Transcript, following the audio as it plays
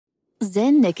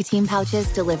Zyn nicotine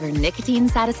pouches deliver nicotine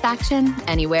satisfaction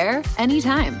anywhere,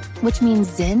 anytime, which means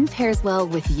Zyn pairs well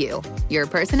with you, your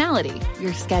personality,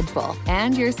 your schedule,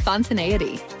 and your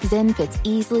spontaneity. Zyn fits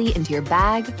easily into your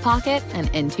bag, pocket, and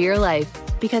into your life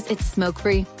because it's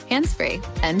smoke-free, hands-free,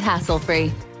 and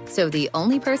hassle-free. So the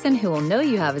only person who will know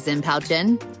you have a Zyn pouch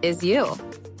in is you.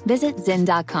 Visit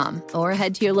Zyn.com or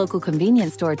head to your local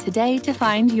convenience store today to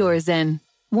find your Zyn.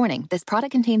 Warning, this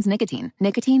product contains nicotine.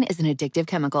 Nicotine is an addictive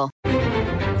chemical.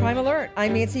 Crime Alert,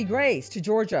 I'm Nancy Grace. To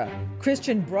Georgia.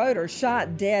 Christian Broder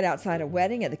shot dead outside a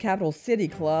wedding at the Capital City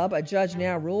Club. A judge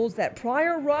now rules that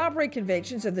prior robbery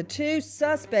convictions of the two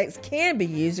suspects can be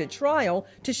used at trial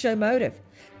to show motive.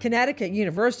 Connecticut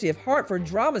University of Hartford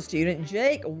drama student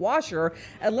Jake Washer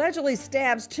allegedly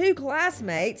stabs two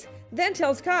classmates, then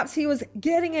tells cops he was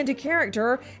getting into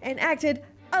character and acted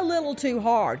a little too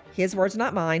hard. His words,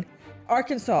 not mine.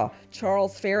 Arkansas,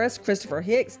 Charles Ferris, Christopher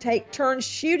Hicks take turns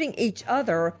shooting each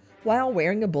other while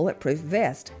wearing a bulletproof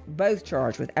vest, both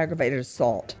charged with aggravated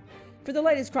assault. For the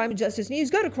latest crime and justice news,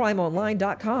 go to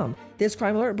crimeonline.com. This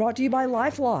Crime Alert brought to you by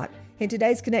LifeLock. In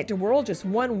today's connected world, just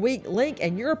 1 weak link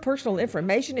and your personal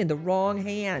information in the wrong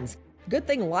hands. Good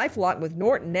thing LifeLock with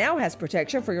Norton now has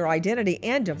protection for your identity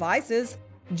and devices.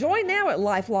 Join now at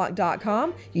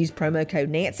lifelock.com. Use promo code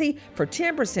Nancy for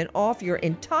 10% off your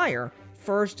entire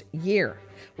first year.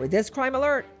 With this Crime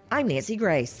Alert, I'm Nancy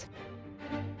Grace.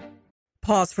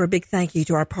 Pause for a big thank you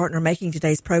to our partner making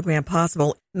today's program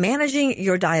possible. Managing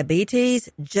your diabetes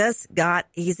just got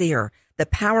easier. The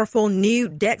powerful new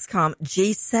Dexcom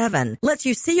G7 lets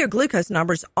you see your glucose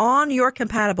numbers on your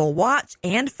compatible watch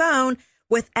and phone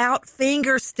without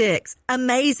finger sticks.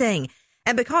 Amazing.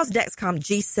 And because Dexcom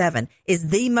G7 is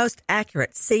the most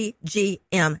accurate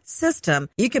CGM system,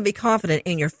 you can be confident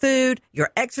in your food,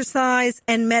 your exercise,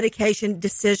 and medication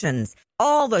decisions.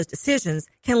 All those decisions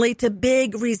can lead to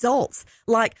big results,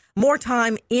 like more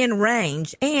time in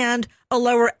range and a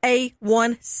lower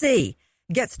A1C.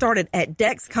 Get started at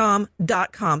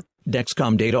Dexcom.com.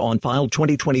 Dexcom data on file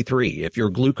 2023. If your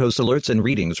glucose alerts and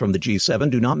readings from the G7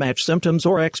 do not match symptoms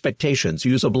or expectations,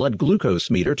 use a blood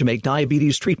glucose meter to make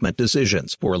diabetes treatment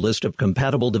decisions. For a list of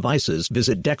compatible devices,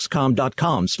 visit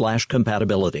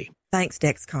Dexcom.com/compatibility. Thanks,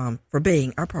 Dexcom, for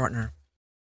being our partner.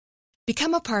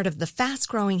 Become a part of the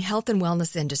fast-growing health and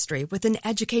wellness industry with an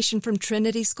education from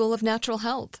Trinity School of Natural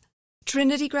Health.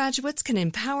 Trinity graduates can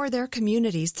empower their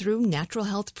communities through natural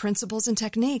health principles and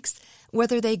techniques,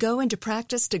 whether they go into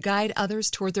practice to guide others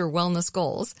toward their wellness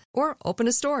goals or open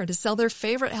a store to sell their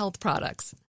favorite health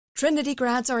products. Trinity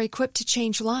grads are equipped to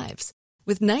change lives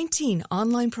with 19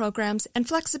 online programs and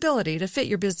flexibility to fit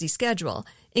your busy schedule,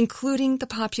 including the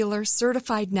popular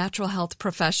Certified Natural Health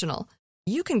Professional.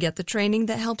 You can get the training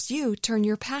that helps you turn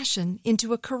your passion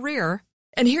into a career.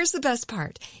 And here's the best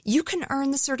part. You can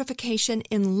earn the certification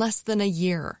in less than a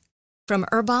year. From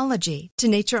herbology to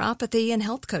naturopathy and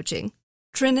health coaching,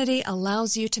 Trinity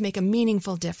allows you to make a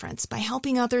meaningful difference by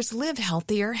helping others live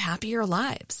healthier, happier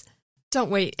lives.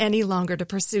 Don't wait any longer to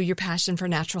pursue your passion for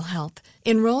natural health.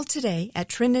 Enroll today at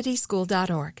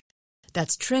trinityschool.org.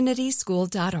 That's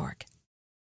trinityschool.org.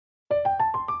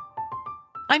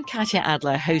 I'm Katya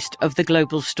Adler, host of The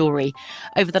Global Story.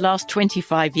 Over the last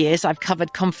 25 years, I've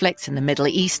covered conflicts in the Middle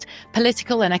East,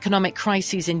 political and economic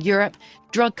crises in Europe,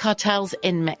 drug cartels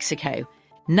in Mexico.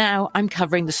 Now I'm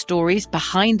covering the stories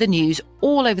behind the news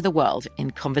all over the world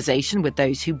in conversation with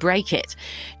those who break it.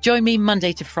 Join me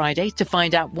Monday to Friday to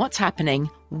find out what's happening,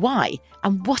 why,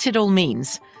 and what it all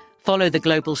means. Follow The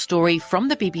Global Story from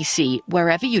the BBC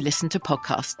wherever you listen to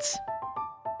podcasts.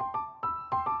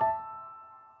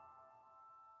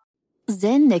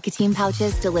 Zyn nicotine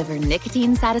pouches deliver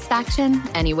nicotine satisfaction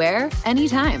anywhere,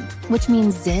 anytime, which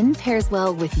means Zyn pairs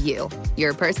well with you,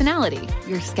 your personality,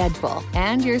 your schedule,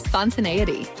 and your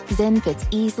spontaneity. Zyn fits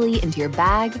easily into your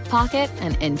bag, pocket,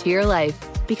 and into your life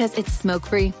because it's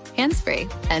smoke-free, hands-free,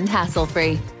 and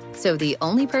hassle-free. So the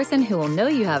only person who will know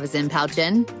you have a Zyn pouch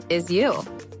in is you.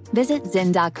 Visit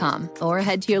Zyn.com or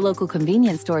head to your local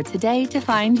convenience store today to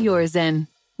find your Zyn.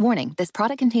 Warning, this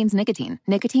product contains nicotine.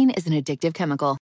 Nicotine is an addictive chemical.